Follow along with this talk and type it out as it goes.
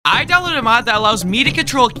I downloaded a mod that allows me to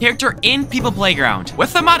control a character in People Playground.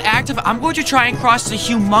 With the mod active, I'm going to try and cross the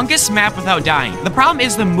humongous map without dying. The problem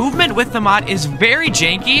is the movement with the mod is very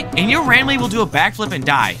janky, and you randomly will do a backflip and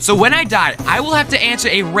die. So when I die, I will have to answer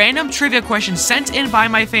a random trivia question sent in by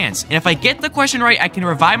my fans. And if I get the question right, I can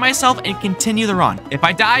revive myself and continue the run. If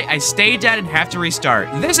I die, I stay dead and have to restart.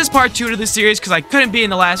 This is part 2 to the series because I couldn't be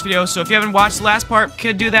in the last video, so if you haven't watched the last part,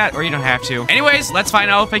 could do that, or you don't have to. Anyways, let's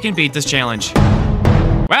find out if I can beat this challenge.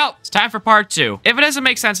 Well, it's time for part 2. If it doesn't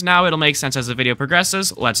make sense now, it'll make sense as the video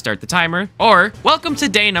progresses. Let's start the timer. Or, welcome to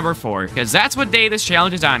day number 4, because that's what day this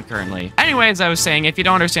challenge is on currently. Anyway, as I was saying, if you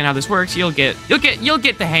don't understand how this works, you'll get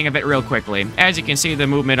the hang of it real quickly. As you can see, the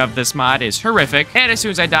movement of this mod is horrific, and as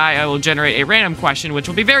soon as I die, I will generate a random question, which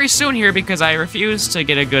will be very soon here because I refuse to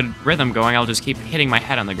get a good rhythm going. I'll just keep hitting my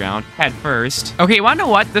head on the ground, head first. Okay, you wanna know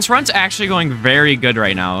what? This run's actually going very good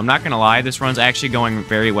right now. I'm not gonna lie, this run's actually going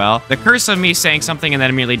very well. The curse of me saying something and then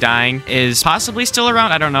immediately dying is possibly still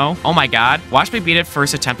around. I don't know. Oh my god. Watch me beat it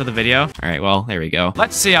first attempt of the video. All right, well, there we go.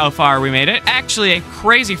 Let's see how far we made it. Actually, a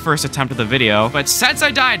crazy first attempt of the video. But since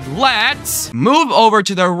I died, let's move over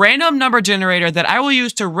to the random number generator that I will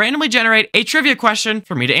use to randomly generate a trivia question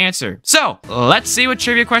for me to answer. So, let's see what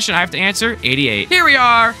trivia question I have to answer. 88. Here we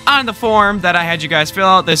are on the form that I had you guys fill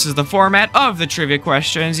out. This is the format of the trivia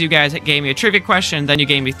questions. You guys gave me a trivia question, then you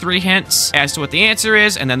gave me 3 hints as to what the answer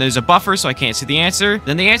is, and then there's a buffer so I can't see the answer.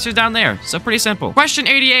 Then the answer's down there. So pretty simple. Question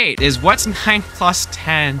 88 is what's 9 plus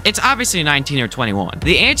 10? It's obviously 19 or 21.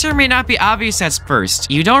 The answer may not be obvious at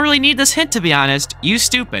first. You don't really need this hint, to be honest. You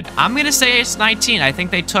stupid. I'm gonna say it's 19. I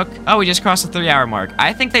think they took... Oh, we just crossed the 3-hour mark.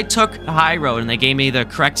 I think they took the high road and they gave me the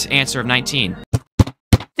correct answer of 19.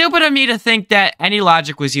 Stupid of me to think that any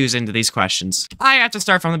logic was used into these questions. I have to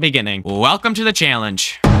start from the beginning. Welcome to the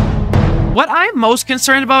challenge. What I'm most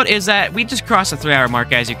concerned about is that we just crossed the 3-hour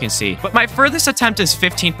mark, as you can see. But my furthest attempt is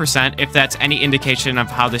 15%, if that's any indication of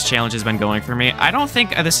how this challenge has been going for me. I don't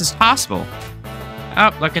think this is possible.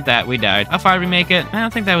 Oh, look at that. We died. How far did we make it? I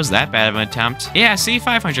don't think that was that bad of an attempt. Yeah, see,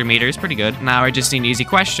 500 meters. Pretty good. Now I just need an easy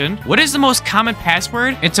question. What is the most common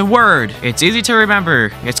password? It's a word. It's easy to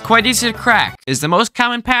remember. It's quite easy to crack. Is the most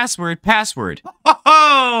common password password?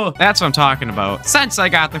 Oh, that's what I'm talking about. Since I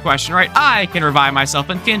got the question right, I can revive myself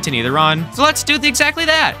and continue the run. So let's do exactly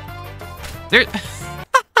that. There...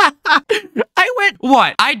 I went,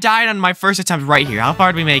 what? I died on my first attempt right here. How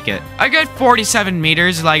far did we make it? I got 47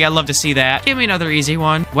 meters. Like, I'd love to see that. Give me another easy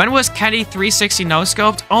one. When was Kenny 360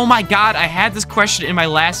 no-scoped? Oh my god, I had this question in my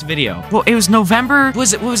last video. Well, it was November.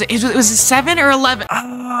 Was it 7 or 11?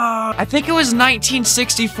 I think it was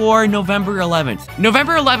 1964, November 11th.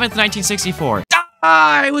 November 11th, 1964.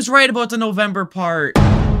 I was right about the November part.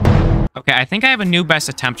 Okay, I think I have a new best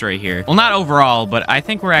attempt right here. Well, not overall, but I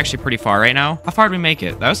think we're actually pretty far right now. How far did we make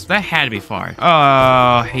it? That had to be far.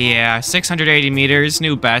 Oh, yeah. 680 meters.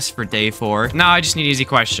 New best for day 4. Now I just need an easy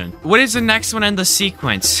question. What is the next one in the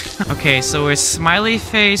sequence? Okay, so it's smiley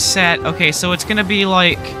face set. Okay, so it's gonna be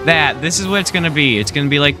like that. This is what it's gonna be. It's gonna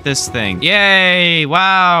be like this thing. Yay!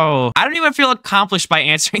 Wow. I don't even feel accomplished by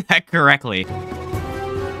answering that correctly.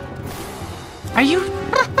 Are you...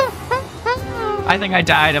 I think I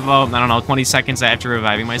died about, I don't know, 20 seconds after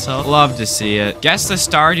reviving myself. Love to see it. Guess the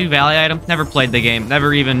Stardew Valley item. Never played the game.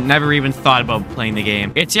 Never even thought about playing the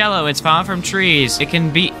game. It's yellow. It's found from trees. It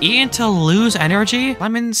can be eaten to lose energy.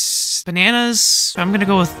 Lemons, bananas. I'm gonna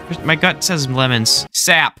go with, my gut says lemons.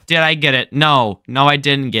 Sap. Did I get it? No. No, I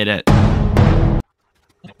didn't get it.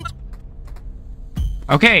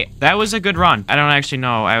 Okay, that was a good run. I don't actually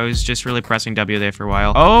know. I was just really pressing W there for a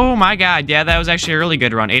while. Oh my god, yeah, that was actually a really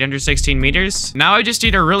good run. 816 meters. Now I just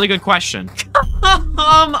need a really good question.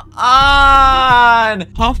 Come on!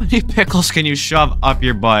 How many pickles can you shove up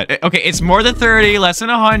your butt? Okay, it's more than 30, less than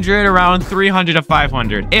 100, around 300 to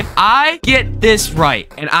 500. If I get this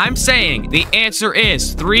right, and I'm saying the answer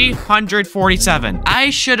is 347, I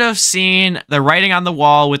should have seen the writing on the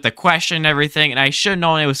wall with the question and everything, and I should have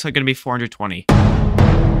known it was going to be 420.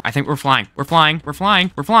 I think we're flying. We're flying. We're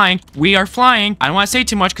flying. We're flying. We are flying. I don't want to say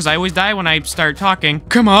too much because I always die when I start talking.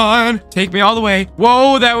 Come on. Take me all the way.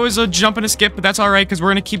 Whoa, that was a jump and a skip, but that's all right because we're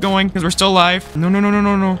going to keep going because we're still alive. No, no, no, no,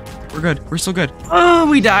 no, no. We're good. We're still good. Oh,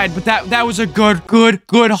 we died, but that was a good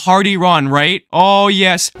hearty run, right? Oh,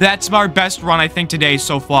 yes. That's our best run, I think, today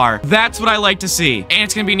so far. That's what I like to see. And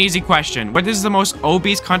it's going to be an easy question. What is the most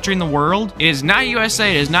obese country in the world? It is not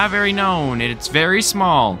USA. It is not very known. It's very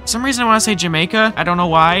small. For some reason, I want to say Jamaica. I don't know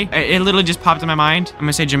why. It literally just popped in my mind. I'm going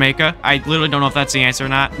to say Jamaica. I literally don't know if that's the answer or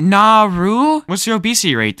not. Nauru? What's your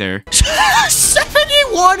obesity rate there?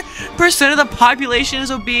 71% of the population is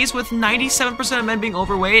obese, with 97% of men being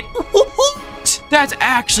overweight. What? That's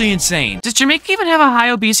actually insane. Does Jamaica even have a high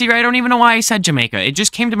obesity rate? I don't even know why I said Jamaica. It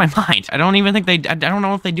just came to my mind. I don't even think I don't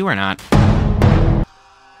know if they do or not.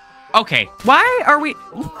 Okay, why are we...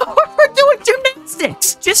 We're doing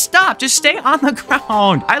gymnastics. Just stop. Just stay on the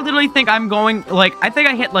ground. I literally think I'm going, like, I think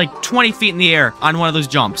I hit like 20 feet in the air on one of those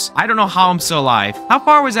jumps. I don't know how I'm still alive. How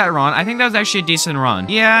far was that run? I think that was actually a decent run.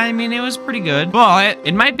 Yeah, I mean, it was pretty good. But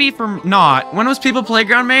it might be from not. When was People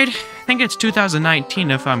Playground made? I think it's 2019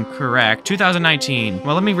 if I'm correct. 2019.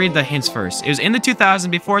 Well, let me read the hints first. It was in the 2000s,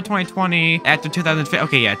 before 2020, after 2015.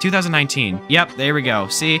 Okay, yeah, 2019. Yep, there we go.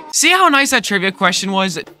 See how nice that trivia question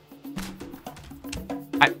was?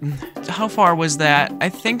 How far was that? I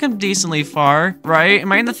think I'm decently far, right?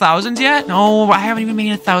 Am I in the thousands yet? No, I haven't even made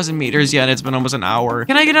 1,000 meters yet. It's been almost an hour.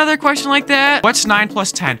 Can I get another question like that? What's 9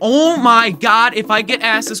 plus 10? Oh my God, if I get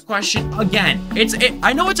asked this question again.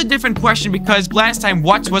 I know it's a different question because last time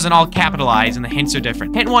what wasn't all capitalized and the hints are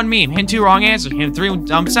different. Hint 1 meme, hint 2 wrong answer, hint 3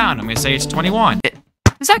 dumb sound. I'm gonna say it's 21.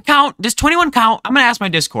 Does that count? Does 21 count? I'm gonna ask my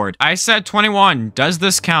Discord. I said 21. Does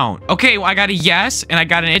this count? Okay, well, I got a yes, and I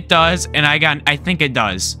got an it does, and I think it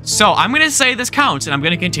does. So I'm gonna say this counts, and I'm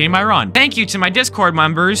gonna continue my run. Thank you to my Discord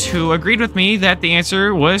members who agreed with me that the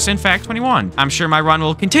answer was, in fact, 21. I'm sure my run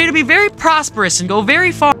will continue to be very prosperous and go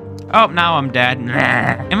very far. Oh, now I'm dead.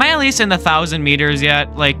 Am I at least in the 1,000 meters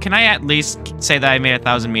yet? Like, can I at least say that I made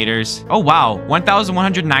 1,000 meters? Oh, wow.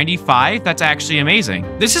 1,195? That's actually amazing.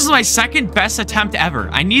 This is my second best attempt ever.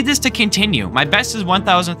 I need this to continue. My best is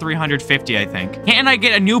 1,350, I think. Can I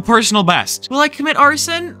get a new personal best? Will I commit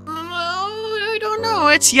arson? I don't know.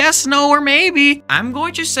 It's yes, no, or maybe. I'm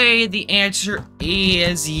going to say the answer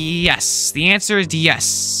is yes. The answer is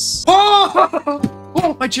yes.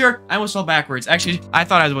 Oh, my chair. I almost fell backwards. Actually, I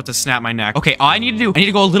thought I was about to snap my neck. Okay, all I need to do, I need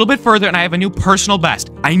to go a little bit further and I have a new personal best.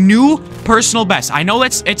 A new personal best. I know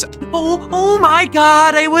it's, oh my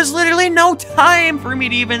God. It was literally no time for me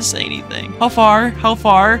to even say anything. How far? How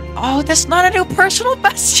far? Oh, that's not a new personal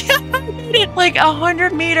best yet. I made it like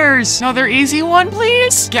 100 meters. Another easy one,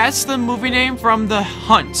 please. Guess the movie name from The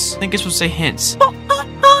Hunts. I think it's supposed to say hints.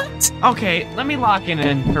 Okay, let me lock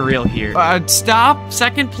in for real here. Stop,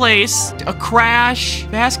 second place, a crash,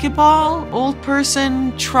 basketball, old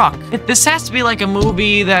person, truck. This has to be like a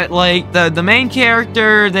movie that like the main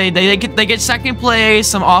character, they get second place,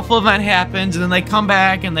 some awful event happens, and then they come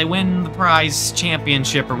back and they win the prize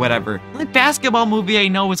championship or whatever. The only basketball movie I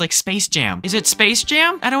know is like Space Jam. Is it Space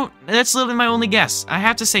Jam? That's literally my only guess. I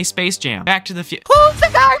have to say Space Jam. Back to the Future. Who's the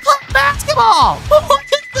guy playing basketball?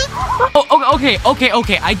 Oh,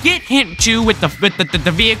 okay. I get hint 2 with the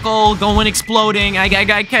vehicle going exploding. I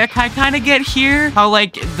kind of get here how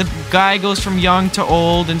like the guy goes from young to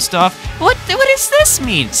old and stuff. What does this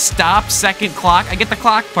mean? Stop, second clock. I get the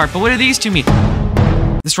clock part, but what do these two mean?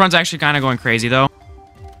 This run's actually kind of going crazy though.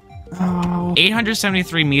 Oh.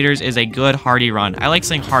 873 meters is a good hearty run. I like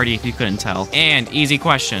saying hearty if you couldn't tell. And easy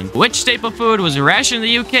question. Which staple food was rationed in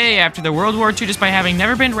the UK after the World War II just by having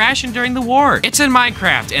never been rationed during the war? It's in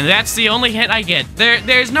Minecraft, and that's the only hint I get.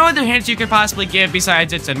 There's no other hints you could possibly give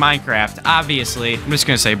besides it's in Minecraft, obviously. I'm just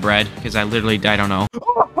gonna say bread, because I don't know.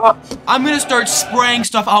 I'm gonna start spraying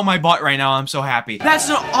stuff out my butt right now. I'm so happy. That's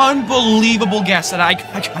an unbelievable guess that I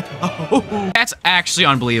got. That's actually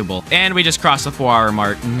unbelievable. And we just crossed the 4-hour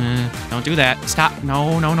mark. Don't do that. Stop.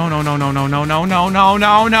 No.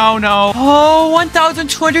 Oh,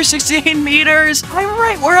 1,268 meters. I'm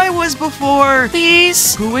right where I was before.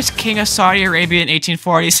 Please. Who was king of Saudi Arabia in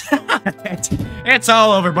 1840s? It's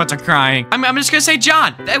all over but the crying. I'm just gonna say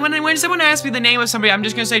John. When someone asks me the name of somebody, I'm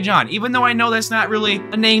just gonna say John. Even though I know that's not really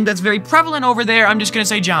a name that's very prevalent over there, I'm just gonna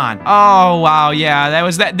say John. Oh, wow, yeah,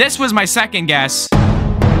 this was my second guess.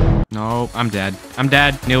 No, I'm dead. I'm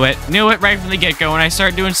dead. Knew it right from the get-go. When I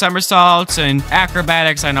start doing somersaults and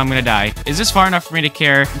acrobatics, I know I'm gonna die. Is this far enough for me to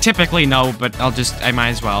care? Typically, no, but I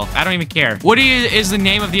might as well. I don't even care. What is the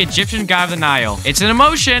name of the Egyptian god of the Nile? It's an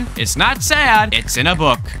emotion. It's not sad. It's in a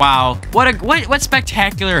book. Wow. What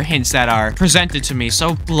spectacular hints that are presented to me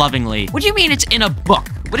so lovingly. What do you mean it's in a book?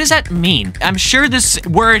 What does that mean? I'm sure this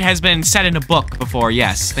word has been said in a book before.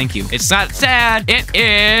 Yes, thank you. It's not sad. It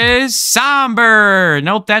is somber.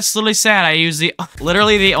 Nope, that's literally sad. I use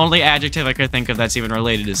literally the only adjective I could think of that's even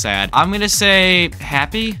related to sad. I'm gonna say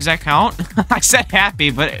happy. Does that count? I said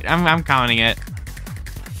happy, but I'm counting it.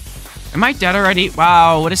 Am I dead already?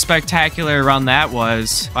 Wow, what a spectacular run that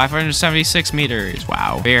was. 576 meters.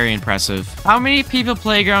 Wow, very impressive. How many people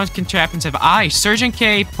playgrounds contraptions have I, Surgeon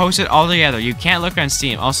K, posted all together? You can't look on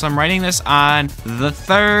Steam. Also, I'm writing this on the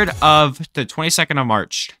 3rd of the 22nd of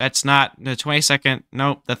March. That's not the 22nd.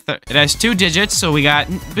 Nope, the 3rd. It has 2 digits, so we got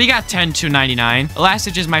 10 to 99. The last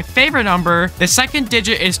digit is my favorite number. The second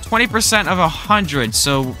digit is 20% of 100,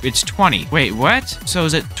 so it's 20. Wait, what? So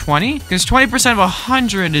is it 20? Because 20% of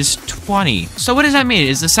 100 is 20. So what does that mean?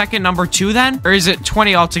 Is the second number 2 then? Or is it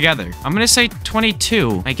 20 altogether? I'm gonna say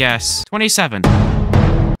 22, I guess. 27.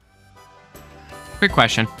 Quick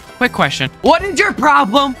question. Quick question. What is your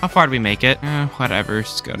problem? How far do we make it? Whatever.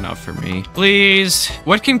 It's good enough for me. Please.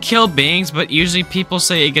 What can kill beings, but usually people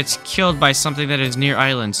say it gets killed by something that is near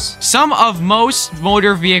islands? Some of most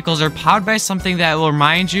motor vehicles are powered by something that will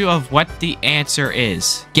remind you of what the answer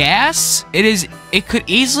is. Gas? It could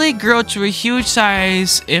easily grow to a huge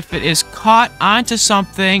size if it is caught onto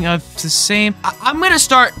something of the same... I'm gonna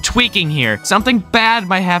start tweaking here. Something bad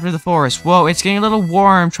might happen to the forest. Whoa, it's getting a little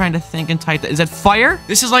warm. I'm trying to think and type. Is it fire?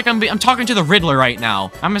 This is like I'm talking to the Riddler right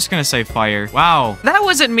now. I'm just gonna say fire. Wow. That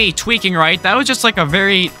wasn't me tweaking, right? That was just like a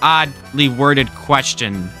very oddly worded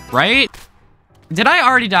question, right? Did I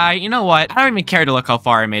already die? You know what? I don't even care to look how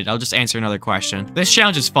far I made it. I'll just answer another question. This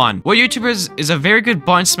challenge is fun. What YouTuber is a very good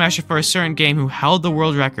button smasher for a certain game who held the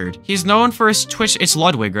world record? He's known for his Twitch. It's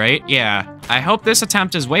Ludwig, right? Yeah. I hope this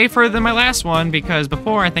attempt is way further than my last one because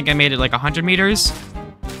before I think I made it like 100 meters.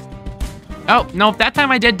 Oh, no, that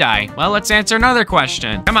time I did die. Well, let's answer another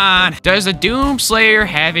question. Come on. Does the Doomslayer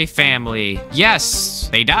have a family? Yes,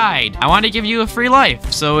 they died. I want to give you a free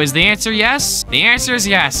life. So is the answer yes? The answer is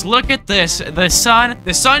yes. Look at this. The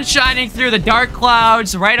sun shining through the dark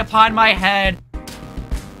clouds right upon my head.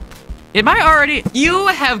 Am I already? You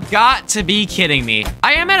have got to be kidding me.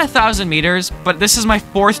 I am at 1,000 meters, but this is my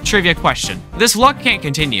 4th trivia question. This luck can't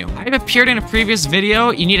continue. I've appeared in a previous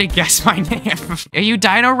video. You need to guess my name. Are you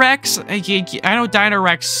Dino Rex? I know Dino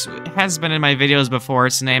Rex has been in my videos before.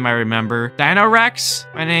 It's a name I remember. Dino Rex?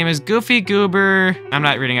 My name is Goofy Goober. I'm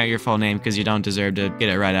not reading out your full name because you don't deserve to get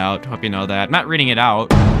it right out. Hope you know that. I'm not reading it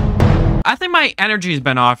out. I think my energy's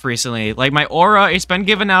been off recently. Like my aura, it's been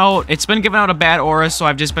giving out a bad aura, so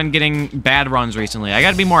I've just been getting bad runs recently. I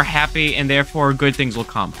gotta be more happy and therefore good things will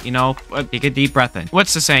come, you know? Take a deep breath in.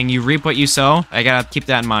 What's the saying? You reap what you sow? I gotta keep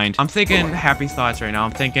that in mind. I'm thinking happy thoughts right now.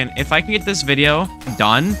 I'm thinking if I can get this video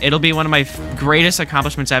done, it'll be one of my greatest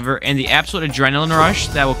accomplishments ever, and the absolute adrenaline rush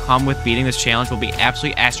that will come with beating this challenge will be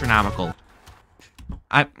absolutely astronomical.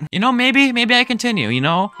 You know, maybe I continue, you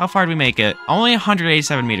know? How far do we make it? Only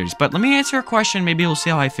 187 meters, but let me answer a question, maybe we'll see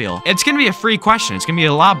how I feel. It's gonna be a free question, it's gonna be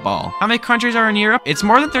a lob ball. How many countries are in Europe? It's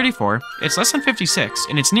more than 34, it's less than 56,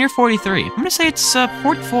 and it's near 43. I'm gonna say it's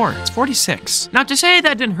 44, it's 46. Now, to say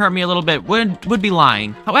that didn't hurt me a little bit would be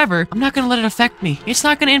lying. However, I'm not gonna let it affect me. It's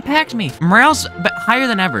not gonna impact me. Morale's higher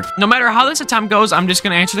than ever. No matter how this attempt goes, I'm just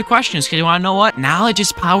gonna answer the questions, because you wanna know what? Knowledge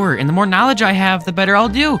is power, and the more knowledge I have, the better I'll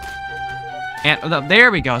do. And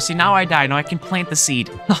there we go. See, now I die. Now I can plant the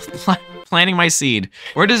seed. Planting my seed.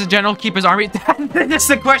 Where does the general keep his army? That's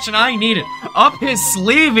the question I needed. Up his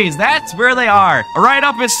sleeveys. That's where they are. Right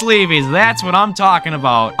up his sleeveys. That's what I'm talking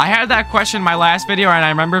about. I had that question in my last video, and I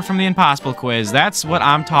remember from the Impossible quiz. That's what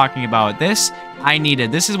I'm talking about. This I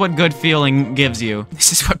needed. This is what good feeling gives you.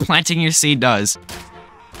 This is what planting your seed does.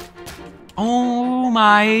 Oh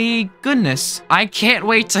my goodness. I can't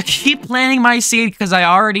wait to keep planting my seed because I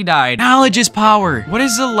already died. Knowledge is power. What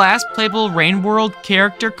is the last playable Rain World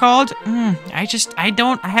character called? I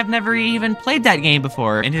have never even played that game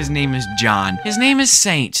before. And his name is John. His name is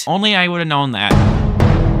Saint. Only I would have known that.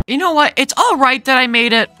 You know what? It's all right that I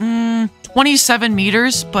made it 27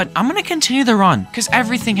 meters, but I'm gonna continue the run because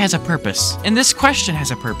everything has a purpose. And this question has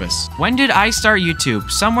a purpose. When did I start YouTube?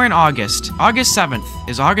 Somewhere in August. August 7th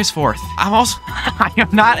is August 4th. I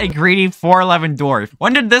am not a greedy 4'11 dwarf.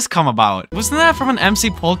 When did this come about? Wasn't that from an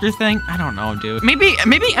MC Poulter thing? I don't know, dude. Maybe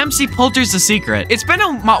MC Poulter's the secret. It's been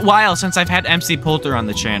a while since I've had MC Poulter on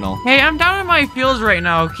the channel. Hey, I'm down in my feels right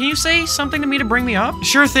now. Can you say something to me to bring me up?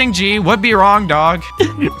 Sure thing, G. What'd be wrong, dog?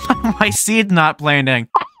 My seed's not planting.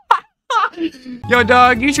 Yo,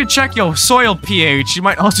 dog, you should check your soil pH. You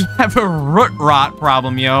might also have a root rot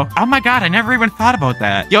problem, yo. Oh my god, I never even thought about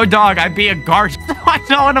that. Yo, dog, I'd be a gardener. I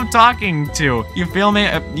know what I'm talking to. You feel me?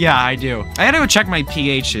 Yeah, I do. I gotta go check my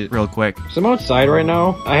pH real quick. So I'm outside right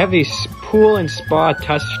now. I have these pool and spa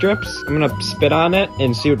test strips. I'm gonna spit on it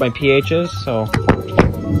and see what my pH is, so...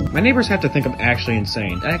 My neighbors have to think I'm actually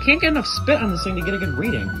insane. I can't get enough spit on this thing to get a good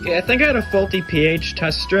reading. Yeah, I think I had a faulty pH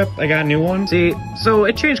test strip. I got a new one. See, so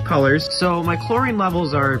it changed colors. So my chlorine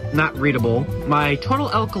levels are not readable. My total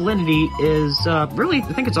alkalinity is really,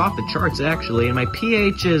 I think it's off the charts actually. And my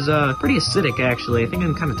pH is pretty acidic actually. I think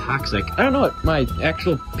I'm kind of toxic. I don't know what my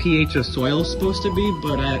actual pH of soil is supposed to be,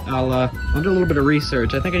 but I'll do a little bit of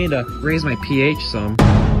research. I think I need to raise my pH some.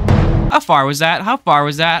 How far was that? How far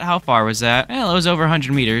was that? How far was that? Well, it was over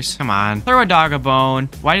 100 meters. Come on. Throw a dog a bone.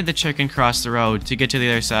 Why did the chicken cross the road? To get to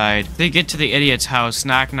the other side. They get to the idiot's house.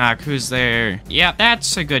 Knock, knock. Who's there? Yep,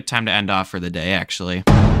 that's a good time to end off for the day, actually.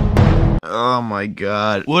 Oh my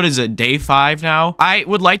god. What is it, day 5 now? I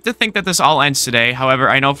would like to think that this all ends today. However,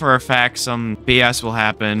 I know for a fact some BS will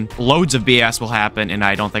happen. Loads of BS will happen, and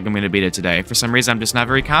I don't think I'm going to beat it today. For some reason, I'm just not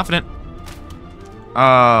very confident.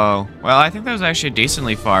 Oh, well, I think that was actually a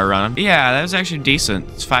decently far run. Yeah, that was actually decent.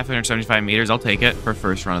 It's 575 meters. I'll take it for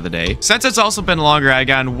first run of the day. Since it's also been longer, I've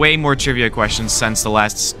gotten way more trivia questions since the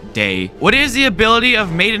last day. What is the ability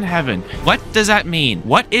of Made in Heaven? What does that mean?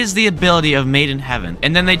 What is the ability of Made in Heaven?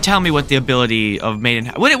 And then they tell me what the ability of Made in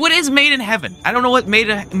Heaven. What is Made in Heaven? I don't know what made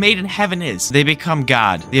in Heaven is. They become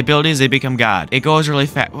God. The ability is they become God. It goes really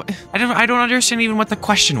fast. I don't understand even what the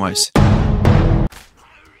question was.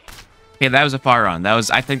 Okay, that was a far run.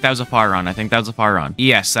 I think that was a far run. I think that was a far run.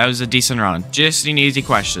 Yes, that was a decent run. Just an easy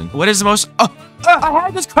question. What is the most... I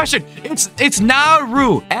had this question. It's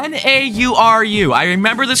Nauru. N-A-U-R-U. I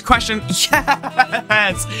remember this question.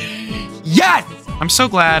 Yes! Yes! I'm so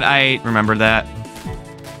glad I remembered that.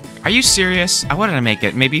 Are you serious? What did I make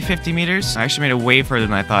it? Maybe 50 meters? I actually made it way further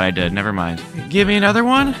than I thought I did. Never mind. Give me another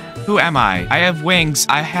one? Who am I? I have wings.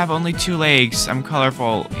 I have only 2 legs. I'm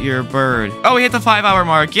colorful. You're a bird. Oh, we hit the 5-hour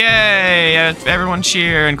mark. Yay! Everyone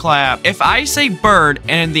cheer and clap. If I say bird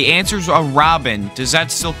and the answer's a robin, does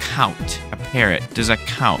that still count? A parrot. Does that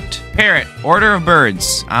count? Parrot. Order of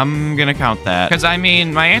birds. I'm gonna count that. Because, I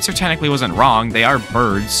mean, my answer technically wasn't wrong. They are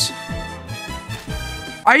birds.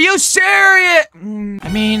 Are you serious? I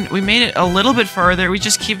mean, we made it a little bit further. We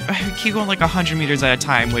just keep going like 100 meters at a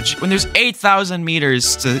time, which when there's 8,000 meters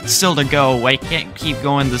still to go, I can't keep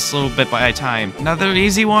going this little bit by a time. Another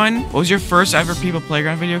easy one. What was your first ever People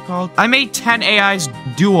Playground video called? I made 10 AIs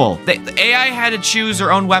duel. The AI had to choose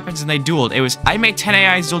their own weapons and they dueled. I made 10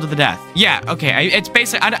 AIs duel to the death. Yeah, okay. It's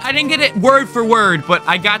basically, I didn't get it word for word, but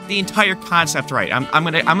I got the entire concept right. I'm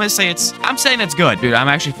gonna say I'm saying it's good. Dude, I'm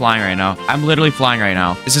actually flying right now. I'm literally flying right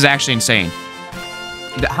now. This is actually insane.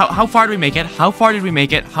 How far did we make it? How far did we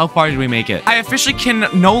make it? How far did we make it? I officially can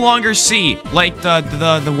no longer see, like,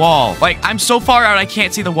 the wall. Like, I'm so far out, I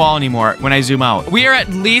can't see the wall anymore when I zoom out. We are at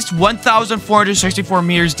least 1,464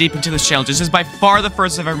 meters deep into this challenge. This is by far the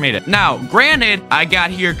first I've ever made it. Now, granted, I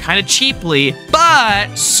got here kind of cheaply,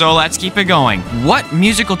 but, so let's keep it going. What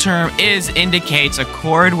musical term indicates a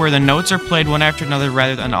chord where the notes are played one after another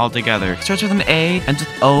rather than all together? Starts with an A, ends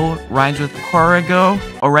with O, rhymes with oregano?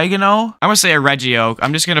 I'm gonna say arreggio.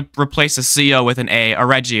 I'm just gonna replace the CO with an A.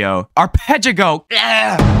 Arreggio. Arpeggiago.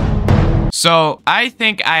 Yeah. So, I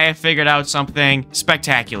think I have figured out something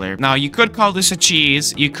spectacular. Now, you could call this a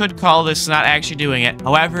cheese. You could call this not actually doing it.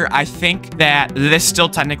 However, I think that this still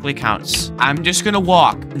technically counts. I'm just gonna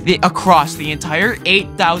walk across the entire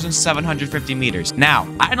 8,750 meters. Now,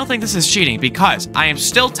 I don't think this is cheating because I am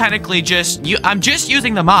still technically I'm just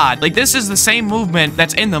using the mod. Like, this is the same movement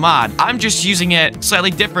that's in the mod. I'm just using it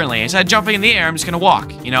slightly differently. Instead of jumping in the air, I'm just gonna walk,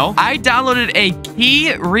 you know? I downloaded a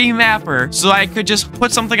key remapper so I could just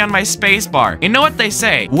put something on my space bar. You know what they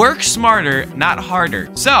say? Work smarter, not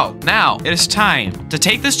harder. So, now, it is time to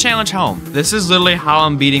take this challenge home. This is literally how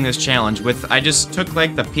I'm beating this challenge I just took,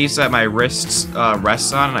 like, the piece that my wrists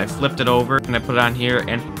rests on, and I flipped it over, and I put it on here,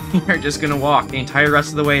 and you're just gonna walk the entire rest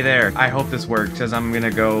of the way there. I hope this works, because I'm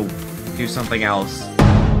gonna go do something else.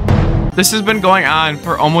 This has been going on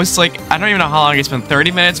for almost, like, I don't even know how long it's been,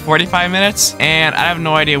 30 minutes, 45 minutes, and I have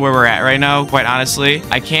no idea where we're at right now, quite honestly.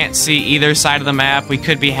 I can't see either side of the map. We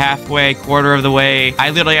could be halfway, quarter of the way. I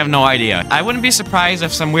literally have no idea. I wouldn't be surprised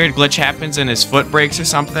if some weird glitch happens and his foot breaks or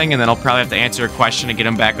something, and then I'll probably have to answer a question to get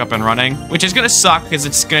him back up and running, which is gonna suck because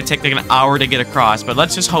it's gonna take like an hour to get across, but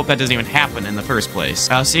let's just hope that doesn't even happen in the first place.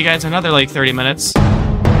 I'll see you guys in another, like, 30 minutes.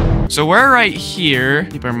 So we're right here.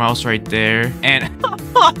 Keep our mouse right there. And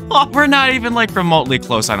we're not even, like, remotely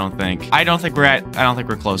close, I don't think. I don't think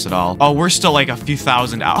we're close at all. Oh, we're still like a few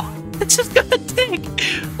thousand out. It's just gonna take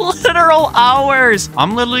literal hours.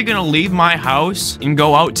 I'm literally gonna leave my house and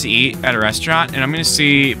go out to eat at a restaurant, and I'm gonna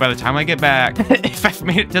see by the time I get back if I've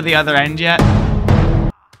made it to the other end yet.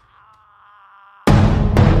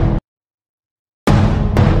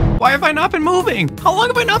 Why have I not been moving? How long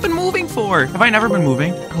have I not been moving for? Have I never been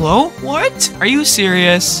moving? Hello? What? Are you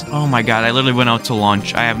serious? Oh my god, I literally went out to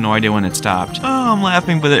lunch. I have no idea when it stopped. Oh, I'm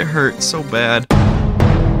laughing, but it hurts so bad.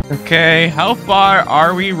 Okay, how far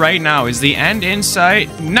are we right now? Is the end in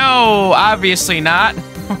sight? No, obviously not.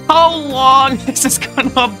 How long is this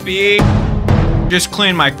gonna be? Just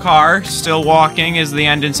cleaned my car. Still walking. Is the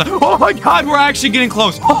end in sight? Oh my god, we're actually getting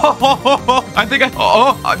close. I think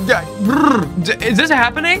is this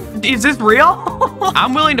happening? Is this real?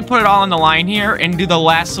 I'm willing to put it all on the line here and do the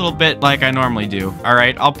last little bit like I normally do. All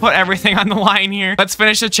right, I'll put everything on the line here. Let's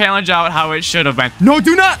finish the challenge out how it should have been. No,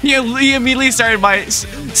 do not. He immediately started by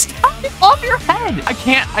stop it off your head. I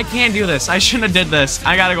can't do this. I shouldn't have did this.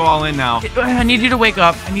 I gotta go all in now. I need you to wake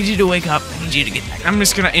up. I need you to wake up. I need you to get back. I'm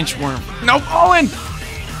just gonna inchworm. Nope, Owen.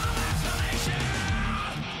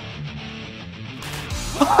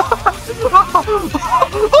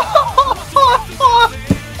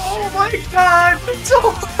 Oh my god, it's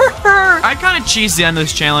over. I kind of cheesed the end of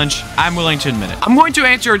this challenge. I'm willing to admit it. I'm going to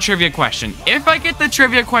answer a trivia question. If I get the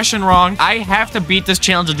trivia question wrong, I have to beat this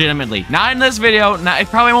challenge legitimately. Not in this video. It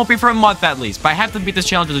probably won't be for a month at least, but I have to beat this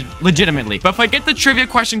challenge legitimately. But if I get the trivia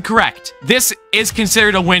question correct, this is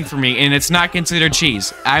considered a win for me, and it's not considered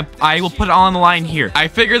cheese. I will put it all on the line here. I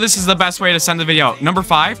figure this is the best way to send the video out. Number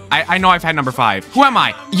 5? I know I've had number 5. Who am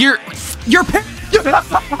I? You're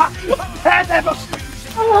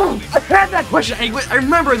I've had that question. I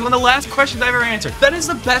remember it's one of the last questions I ever answered. That is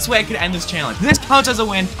the best way I could end this challenge. This counts as a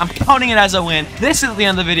win. I'm counting it as a win. This is the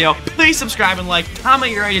end of the video. Please subscribe and like,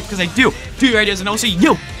 comment your ideas because I do your ideas, and I'll see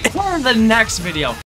you in the next video.